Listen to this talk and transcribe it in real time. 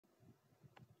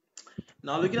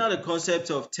Now looking at the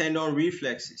concept of tendon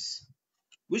reflexes,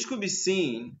 which could be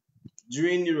seen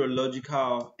during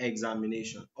neurological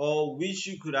examination, or which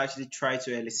you could actually try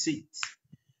to elicit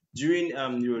during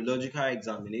neurological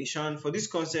examination. For this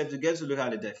concept, we get to look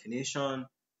at the definition.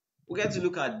 We get to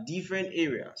look at different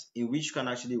areas in which you can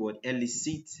actually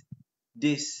elicit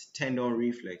these tendon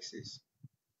reflexes.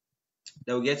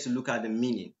 Then we get to look at the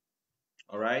meaning.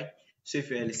 All right. So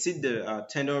if you elicit the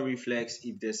tendon reflex,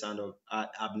 if there's an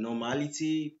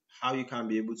abnormality, how you can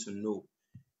be able to know.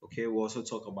 Okay, we'll also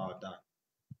talk about that.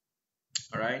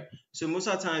 All right. So most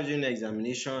of the time during the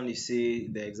examination, you see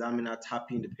the examiner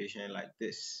tapping the patient like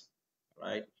this.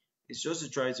 Right. It's just to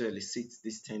try to elicit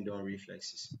these tendon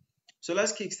reflexes. So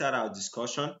let's kickstart our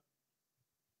discussion.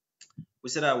 We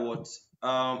said that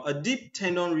a deep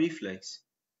tendon reflex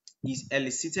is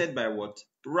elicited by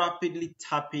rapidly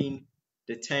tapping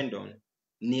the tendon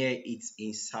near its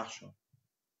insertion.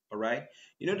 All right.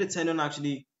 You know the tendon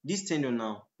actually, this tendon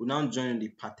now will now join the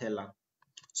patella.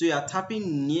 So you are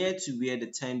tapping near to where the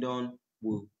tendon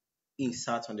will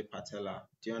insert on the patella.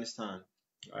 Do you understand?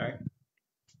 All right.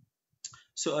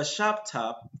 So a sharp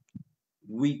tap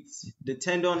with the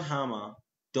tendon hammer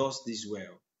does this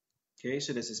well. Okay,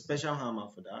 so there's a special hammer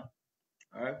for that.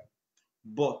 All right.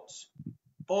 But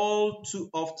all too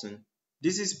often,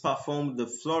 this is performed with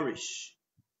a flourish,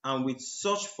 and with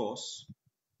such force,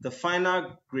 the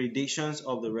final gradations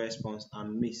of the response are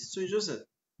missed. So it's just a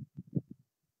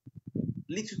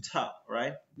little tap,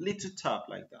 right? Little tap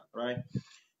like that, right?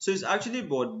 So it's actually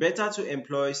better to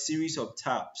employ a series of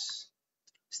taps,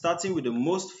 starting with the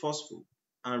most forceful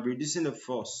and reducing the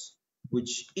force with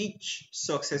each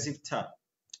successive tap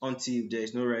until there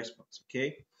is no response.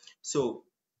 Okay, so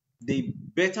the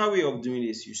better way of doing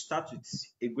this, you start with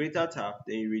a greater tap,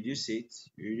 then you reduce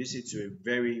it to a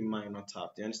very minor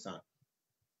tap. Do you understand?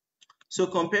 So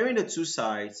comparing the two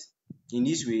sides in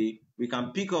this way, we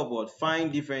can pick up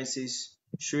fine differences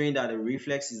showing that the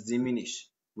reflex is diminished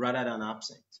rather than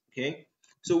absent. Okay,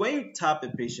 so when you tap a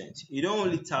patient, you don't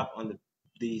only tap on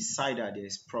the side that there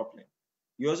is problem,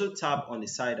 you also tap on the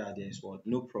side that there is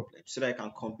no problem, so that I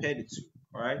can compare the two.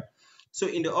 All right. So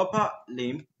in the upper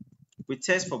limb, we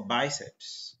test for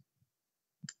biceps.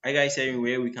 I guys hearing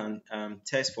where we can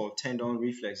test for tendon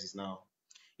reflexes now.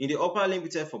 In the upper limb, we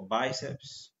test for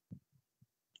biceps,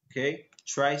 okay,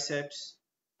 triceps,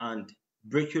 and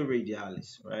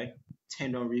brachioradialis, right?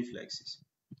 Tendon reflexes.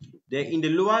 Then in the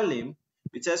lower limb,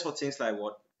 we test for things like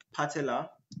patellar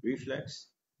reflex,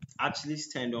 Achilles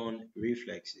tendon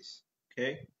reflexes.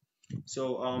 Okay.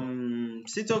 So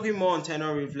still talking more on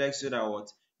tendon reflexes, so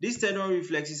that these tendon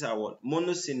reflexes are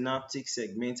monosynaptic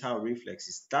segmental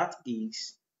reflexes. That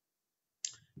is,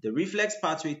 the reflex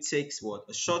pathway takes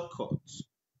a shortcut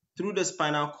through the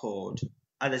spinal cord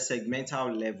at the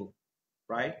segmental level,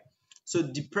 right? So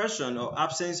depression or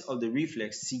absence of the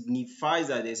reflex signifies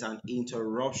that there's an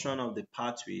interruption of the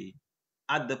pathway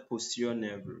at the posterior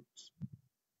nerve root,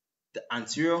 the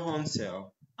anterior horn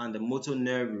cell, and the motor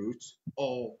nerve root,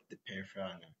 or the peripheral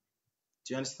nerve.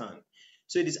 Do you understand?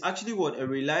 So it is actually a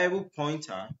reliable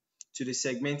pointer to the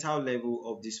segmental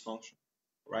level of dysfunction,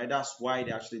 right? That's why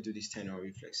they actually do these tendon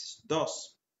reflexes.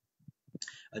 Thus,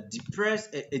 a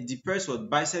depressed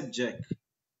bicep jerk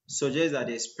suggests that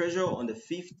there's pressure on the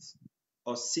fifth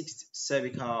or sixth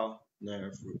cervical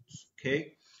nerve roots.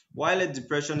 Okay, while a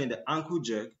depression in the ankle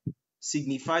jerk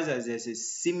signifies that there's a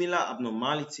similar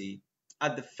abnormality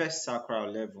at the first sacral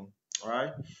level. All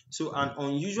right. So an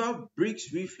unusual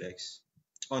Briggs reflex,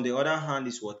 on the other hand,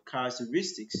 is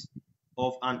characteristics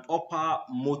of an upper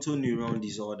motor neuron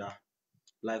disorder,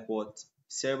 like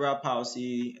cerebral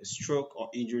palsy, a stroke, or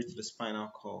injury to the spinal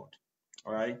cord.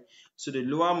 All right. So the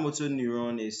lower motor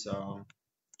neuron is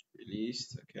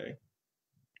released. Okay.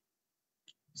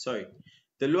 Sorry.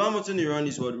 The lower motor neuron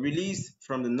is released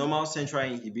from the normal central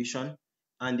inhibition,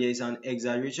 and there is an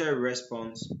exaggerated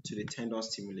response to the tendon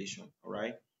stimulation. All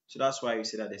right. So that's why we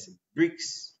say that there's a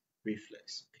Briggs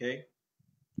reflex. Okay.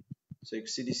 So you can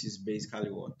see this is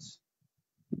basically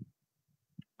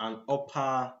an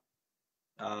upper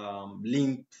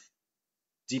limb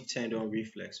deep tendon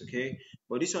reflex. Okay,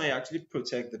 but this one you actually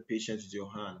protect the patient with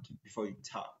your hand before you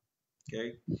tap.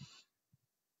 Okay,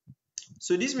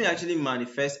 so this may actually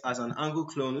manifest as an ankle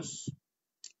clonus,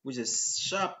 which is a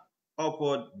sharp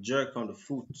upward jerk on the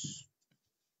foot.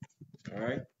 All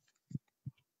right.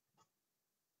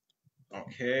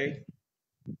 Okay,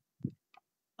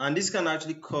 and this can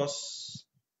actually cause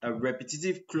a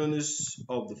repetitive clonus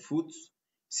of the foot.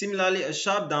 Similarly, a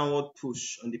sharp downward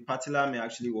push on the patella may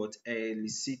actually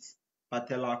elicit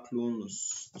patellar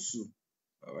clonus too.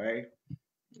 All right,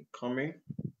 coming.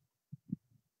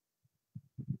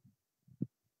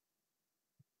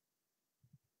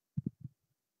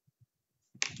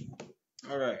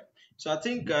 All right. So I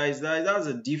think, guys, that's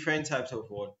a different types of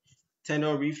what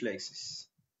tendon reflexes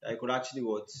that I could actually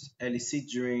what elicit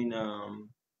during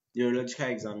neurological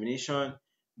examination.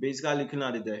 Basically, looking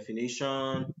at the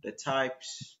definition, the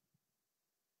types,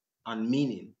 and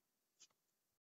meaning.